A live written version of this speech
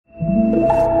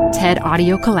TED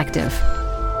Audio Collective.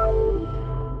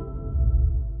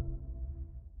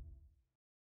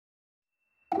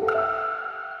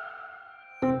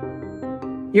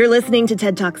 You're listening to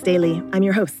TED Talks Daily. I'm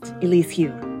your host, Elise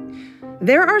Hu.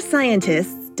 There are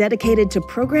scientists dedicated to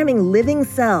programming living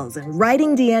cells and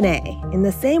writing DNA in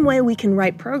the same way we can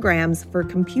write programs for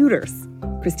computers.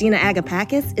 Christina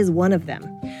Agapakis is one of them.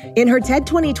 In her TED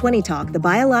 2020 talk, the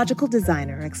biological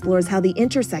designer explores how the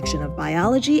intersection of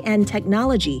biology and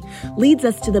technology leads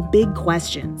us to the big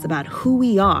questions about who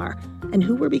we are and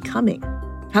who we're becoming.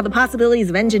 How the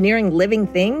possibilities of engineering living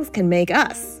things can make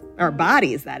us, our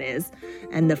bodies that is,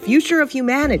 and the future of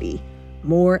humanity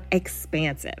more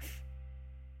expansive.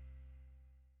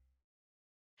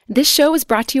 This show is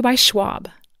brought to you by Schwab.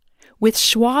 With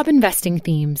Schwab investing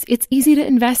themes, it's easy to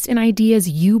invest in ideas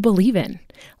you believe in,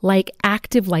 like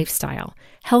active lifestyle,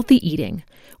 healthy eating,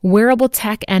 wearable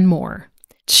tech, and more.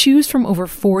 Choose from over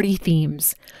 40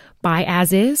 themes. Buy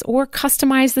as is or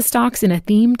customize the stocks in a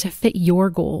theme to fit your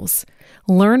goals.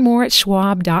 Learn more at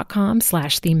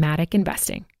schwab.com/thematic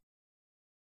investing.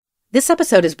 This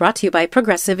episode is brought to you by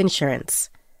Progressive Insurance.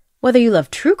 Whether you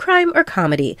love true crime or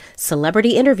comedy,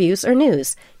 celebrity interviews or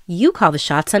news, you call the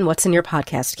shots on what's in your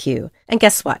podcast queue. And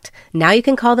guess what? Now you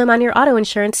can call them on your auto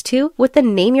insurance too with the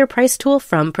Name Your Price tool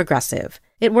from Progressive.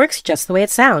 It works just the way it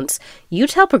sounds. You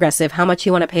tell Progressive how much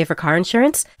you want to pay for car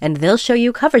insurance, and they'll show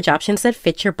you coverage options that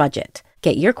fit your budget.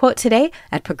 Get your quote today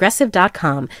at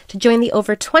Progressive.com to join the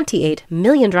over 28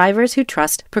 million drivers who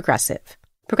trust Progressive.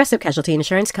 Progressive Casualty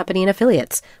Insurance Company and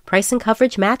Affiliates. Price and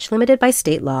coverage match limited by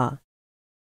state law.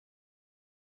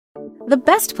 The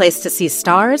best place to see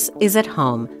stars is at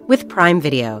home with Prime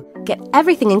Video. Get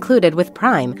everything included with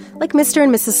Prime, like Mr.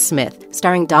 and Mrs. Smith,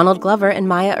 starring Donald Glover and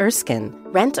Maya Erskine.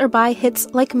 Rent or buy hits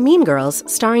like Mean Girls,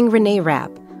 starring Renee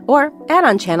Rapp. Or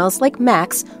add-on channels like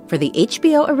Max for the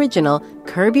HBO original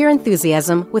Curb Your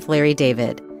Enthusiasm with Larry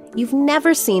David. You've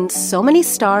never seen so many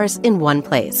stars in one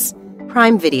place.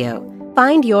 Prime Video.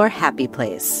 Find your happy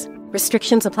place.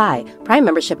 Restrictions apply. Prime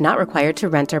membership not required to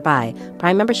rent or buy.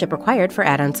 Prime membership required for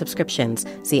add-on subscriptions.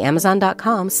 See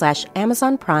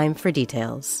Amazon.com/Amazon Prime for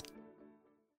details.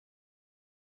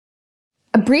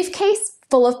 A briefcase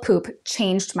full of poop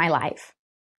changed my life.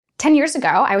 10 years ago,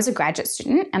 I was a graduate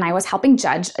student and I was helping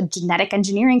judge a genetic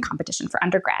engineering competition for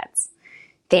undergrads.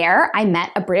 There, I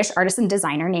met a British artist and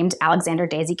designer named Alexander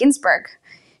Daisy Ginsburg.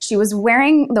 She was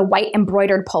wearing the white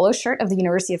embroidered polo shirt of the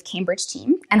University of Cambridge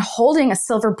team and holding a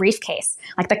silver briefcase,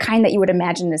 like the kind that you would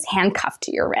imagine is handcuffed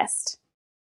to your wrist.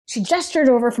 She gestured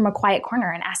over from a quiet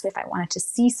corner and asked me if I wanted to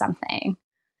see something.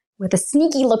 With a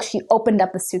sneaky look, she opened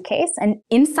up the suitcase, and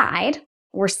inside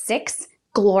were 6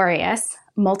 glorious,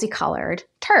 multicolored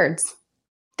turds.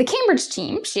 The Cambridge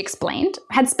team, she explained,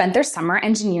 had spent their summer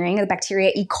engineering the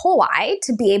bacteria E. coli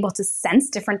to be able to sense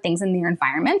different things in their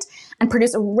environment and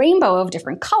produce a rainbow of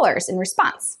different colors in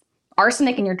response.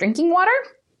 Arsenic in your drinking water?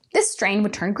 This strain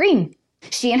would turn green.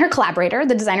 She and her collaborator,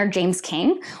 the designer James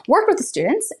King, worked with the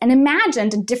students and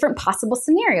imagined different possible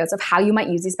scenarios of how you might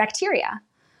use these bacteria.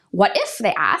 What if,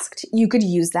 they asked, you could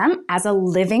use them as a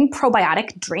living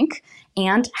probiotic drink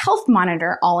and health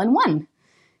monitor all in one?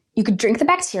 You could drink the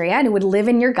bacteria and it would live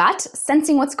in your gut,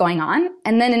 sensing what's going on,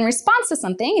 and then in response to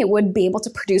something, it would be able to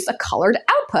produce a colored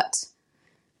output.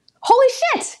 Holy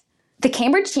shit! The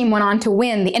Cambridge team went on to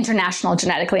win the International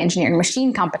Genetically Engineered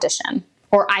Machine Competition,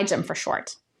 or IGEM for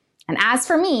short. And as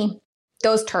for me,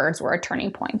 those turds were a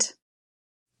turning point.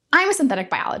 I'm a synthetic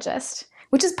biologist,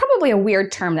 which is probably a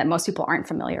weird term that most people aren't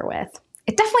familiar with.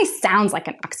 It definitely sounds like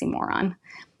an oxymoron.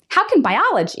 How can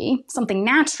biology, something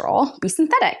natural, be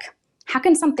synthetic? How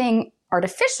can something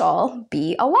artificial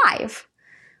be alive?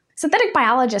 Synthetic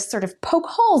biologists sort of poke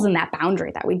holes in that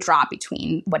boundary that we draw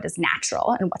between what is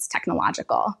natural and what's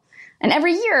technological. And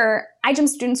every year, IGEM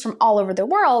students from all over the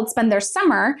world spend their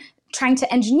summer trying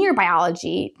to engineer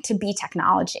biology to be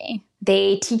technology.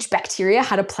 They teach bacteria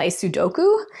how to play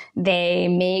Sudoku. They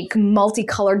make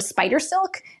multicolored spider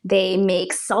silk. They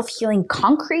make self-healing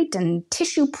concrete and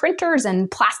tissue printers and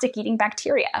plastic-eating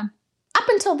bacteria. Up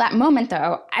until that moment,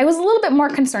 though, I was a little bit more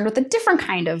concerned with a different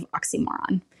kind of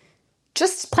oxymoron.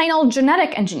 Just plain old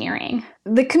genetic engineering.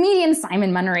 The comedian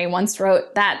Simon Munnery once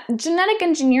wrote that genetic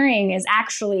engineering is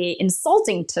actually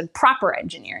insulting to proper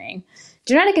engineering.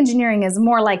 Genetic engineering is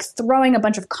more like throwing a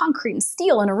bunch of concrete and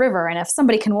steel in a river, and if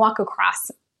somebody can walk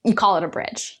across, you call it a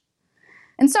bridge.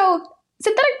 And so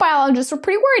synthetic biologists were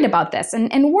pretty worried about this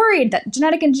and worried that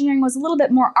genetic engineering was a little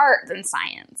bit more art than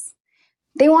science.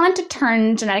 They wanted to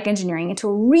turn genetic engineering into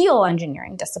a real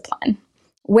engineering discipline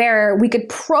where we could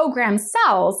program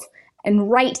cells and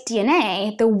write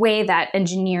DNA the way that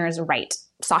engineers write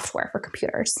software for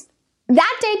computers.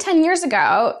 That day 10 years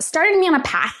ago started me on a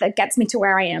path that gets me to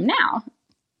where I am now.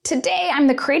 Today, I'm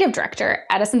the creative director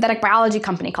at a synthetic biology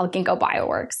company called Ginkgo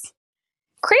Bioworks.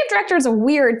 Creative director is a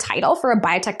weird title for a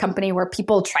biotech company where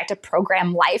people try to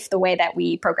program life the way that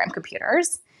we program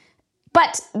computers.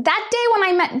 But that day when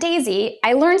I met Daisy,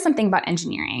 I learned something about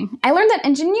engineering. I learned that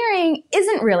engineering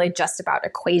isn't really just about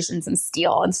equations and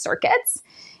steel and circuits.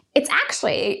 It's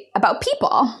actually about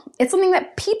people. It's something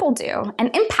that people do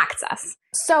and impacts us.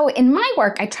 So in my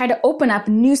work, I try to open up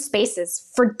new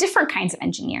spaces for different kinds of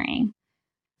engineering.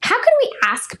 How can we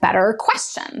ask better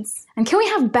questions? And can we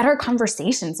have better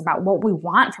conversations about what we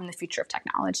want from the future of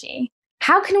technology?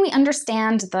 How can we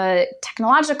understand the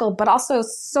technological, but also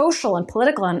social and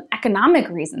political and economic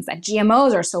reasons that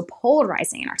GMOs are so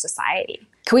polarizing in our society?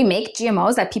 Can we make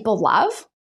GMOs that people love?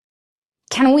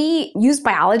 Can we use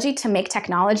biology to make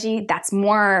technology that's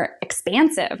more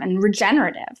expansive and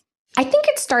regenerative? I think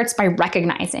it starts by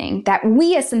recognizing that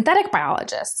we as synthetic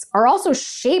biologists are also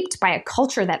shaped by a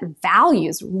culture that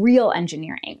values real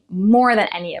engineering more than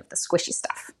any of the squishy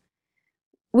stuff.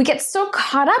 We get so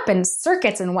caught up in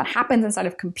circuits and what happens inside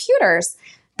of computers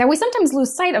that we sometimes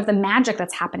lose sight of the magic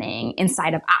that's happening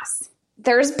inside of us.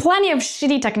 There's plenty of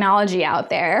shitty technology out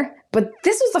there, but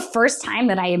this was the first time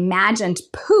that I imagined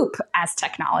poop as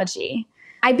technology.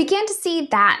 I began to see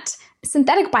that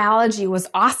synthetic biology was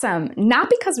awesome, not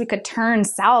because we could turn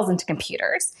cells into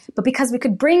computers, but because we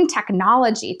could bring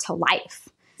technology to life.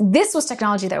 This was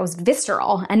technology that was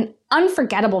visceral, an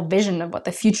unforgettable vision of what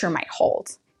the future might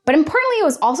hold. But importantly, it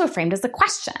was also framed as a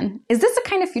question. Is this the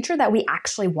kind of future that we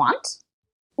actually want?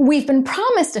 We've been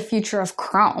promised a future of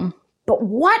chrome, but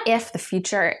what if the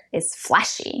future is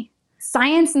fleshy?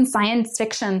 Science and science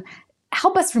fiction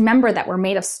help us remember that we're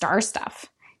made of star stuff.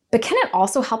 But can it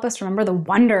also help us remember the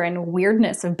wonder and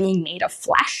weirdness of being made of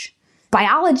flesh?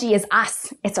 Biology is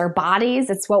us. It's our bodies.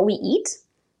 It's what we eat.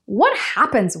 What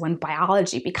happens when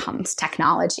biology becomes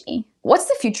technology? What's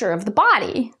the future of the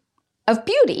body? Of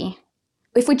beauty?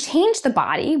 If we change the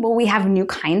body, will we have new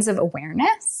kinds of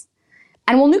awareness?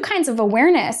 And will new kinds of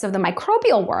awareness of the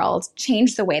microbial world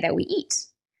change the way that we eat?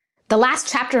 The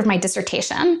last chapter of my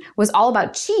dissertation was all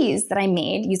about cheese that I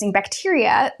made using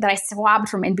bacteria that I swabbed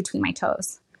from in between my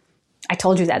toes. I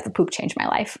told you that the poop changed my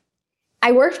life.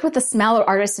 I worked with the smell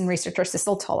artist and researcher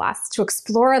Sissel Tolas to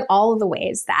explore all of the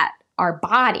ways that our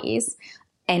bodies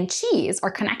and cheese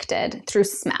are connected through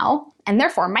smell and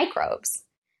therefore microbes.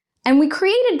 And we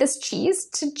created this cheese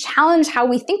to challenge how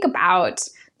we think about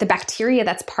the bacteria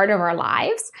that's part of our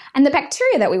lives and the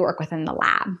bacteria that we work with in the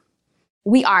lab.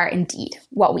 We are indeed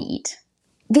what we eat.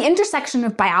 The intersection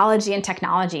of biology and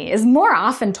technology is more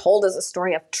often told as a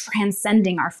story of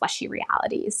transcending our fleshy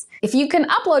realities. If you can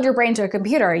upload your brain to a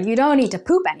computer, you don't need to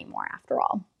poop anymore after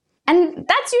all. And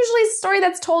that's usually a story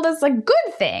that's told as a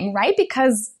good thing, right?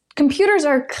 Because computers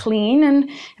are clean and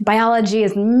biology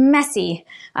is messy.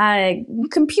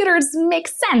 Computers make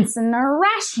sense and are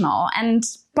rational, and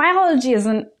biology is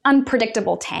an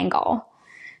unpredictable tangle.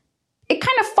 It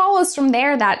kind of follows from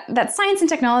there that science and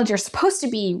technology are supposed to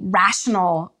be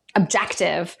rational,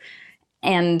 objective,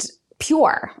 and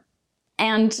pure.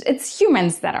 And it's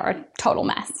humans that are a total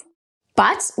mess.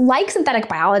 But like synthetic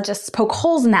biologists poke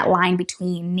holes in that line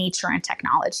between nature and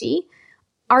technology,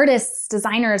 artists,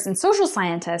 designers, and social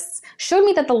scientists showed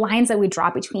me that the lines that we draw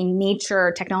between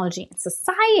nature, technology, and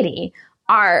society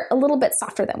are a little bit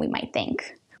softer than we might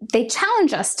think. They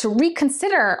challenge us to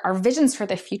reconsider our visions for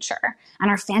the future and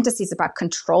our fantasies about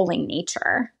controlling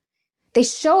nature. They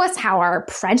show us how our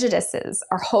prejudices,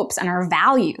 our hopes, and our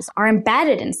values are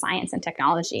embedded in science and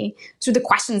technology through the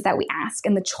questions that we ask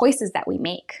and the choices that we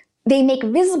make. They make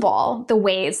visible the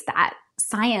ways that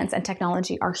science and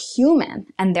technology are human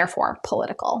and therefore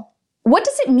political. What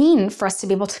does it mean for us to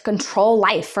be able to control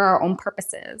life for our own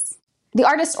purposes? The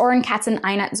artists Oren Katz and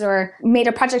Einat Zur made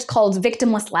a project called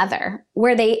Victimless Leather,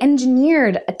 where they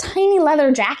engineered a tiny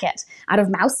leather jacket out of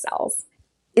mouse cells.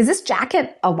 Is this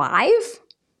jacket alive?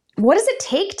 What does it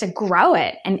take to grow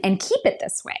it and keep it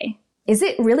this way? Is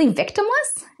it really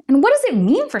victimless? And what does it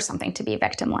mean for something to be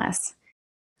victimless?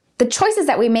 The choices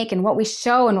that we make and what we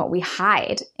show and what we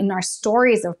hide in our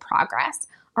stories of progress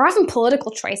are often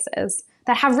political choices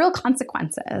that have real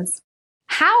consequences.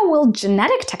 How will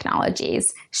genetic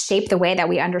technologies shape the way that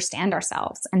we understand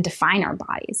ourselves and define our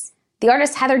bodies? The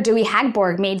artist Heather Dewey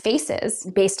Hagborg made faces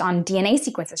based on DNA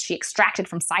sequences she extracted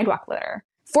from sidewalk litter,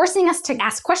 forcing us to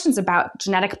ask questions about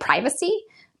genetic privacy,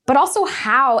 but also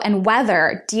how and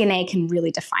whether DNA can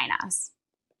really define us.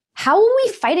 How will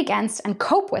we fight against and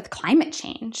cope with climate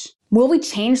change? Will we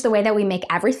change the way that we make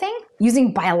everything,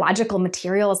 using biological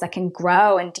materials that can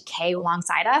grow and decay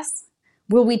alongside us?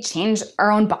 Will we change our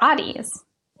own bodies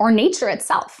or nature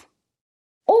itself?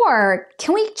 Or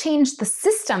can we change the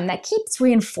system that keeps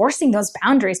reinforcing those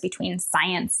boundaries between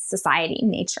science, society,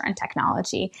 nature, and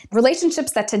technology?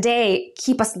 Relationships that today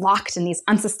keep us locked in these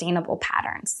unsustainable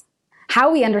patterns.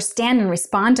 How we understand and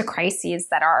respond to crises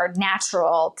that are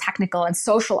natural, technical, and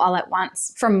social all at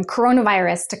once, from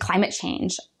coronavirus to climate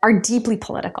change, are deeply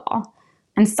political.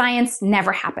 And science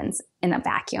never happens in a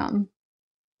vacuum.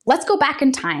 Let's go back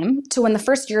in time to when the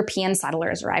first European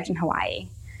settlers arrived in Hawaii.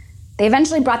 They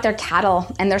eventually brought their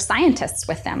cattle and their scientists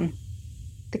with them.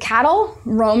 The cattle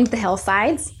roamed the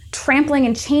hillsides, trampling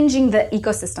and changing the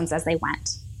ecosystems as they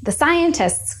went. The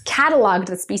scientists cataloged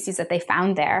the species that they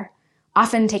found there,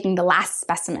 often taking the last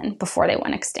specimen before they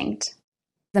went extinct.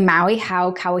 The Maui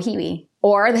hau kauahiwi,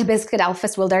 or the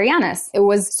Hibiscadelphus wilderianus. It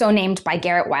was so named by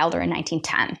Garrett Wilder in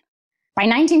 1910. By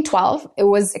 1912, it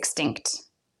was extinct.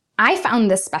 I found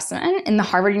this specimen in the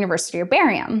Harvard University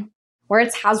Herbarium, where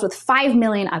it's housed with 5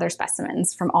 million other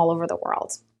specimens from all over the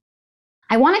world.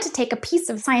 I wanted to take a piece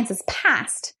of science's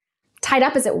past, tied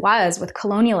up as it was with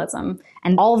colonialism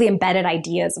and all the embedded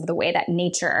ideas of the way that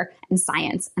nature and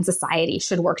science and society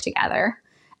should work together,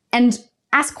 and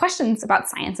ask questions about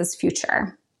science's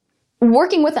future.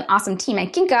 Working with an awesome team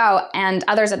at Ginkgo and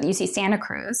others at the UC Santa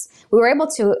Cruz, we were able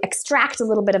to extract a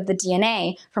little bit of the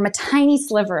DNA from a tiny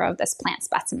sliver of this plant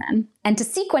specimen and to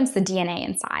sequence the DNA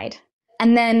inside,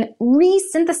 and then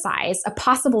resynthesize a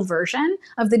possible version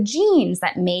of the genes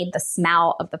that made the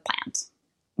smell of the plant.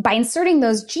 By inserting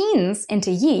those genes into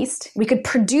yeast, we could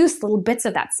produce little bits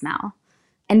of that smell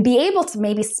and be able to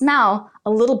maybe smell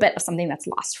a little bit of something that's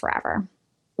lost forever.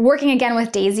 Working again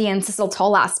with Daisy and Cecil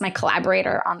Tolas, my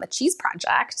collaborator on the cheese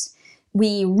project,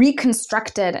 we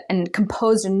reconstructed and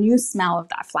composed a new smell of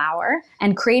that flower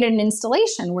and created an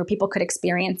installation where people could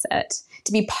experience it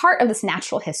to be part of this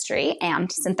natural history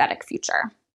and synthetic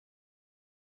future.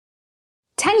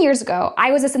 10 years ago,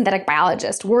 I was a synthetic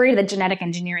biologist worried that genetic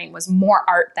engineering was more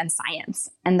art than science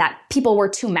and that people were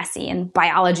too messy and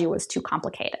biology was too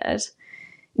complicated.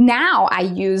 Now I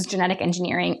use genetic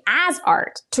engineering as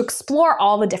art to explore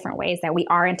all the different ways that we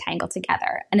are entangled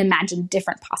together and imagine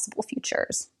different possible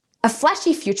futures. A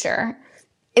fleshy future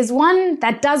is one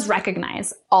that does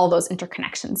recognize all those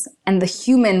interconnections and the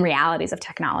human realities of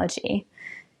technology.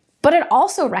 But it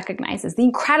also recognizes the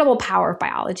incredible power of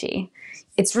biology,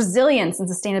 its resilience and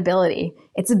sustainability,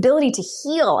 its ability to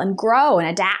heal and grow and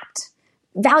adapt,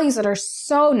 values that are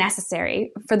so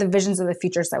necessary for the visions of the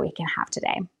futures that we can have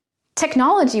today.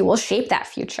 Technology will shape that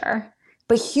future,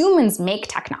 but humans make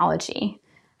technology.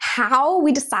 How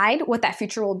we decide what that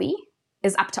future will be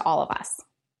is up to all of us.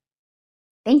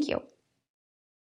 Thank you.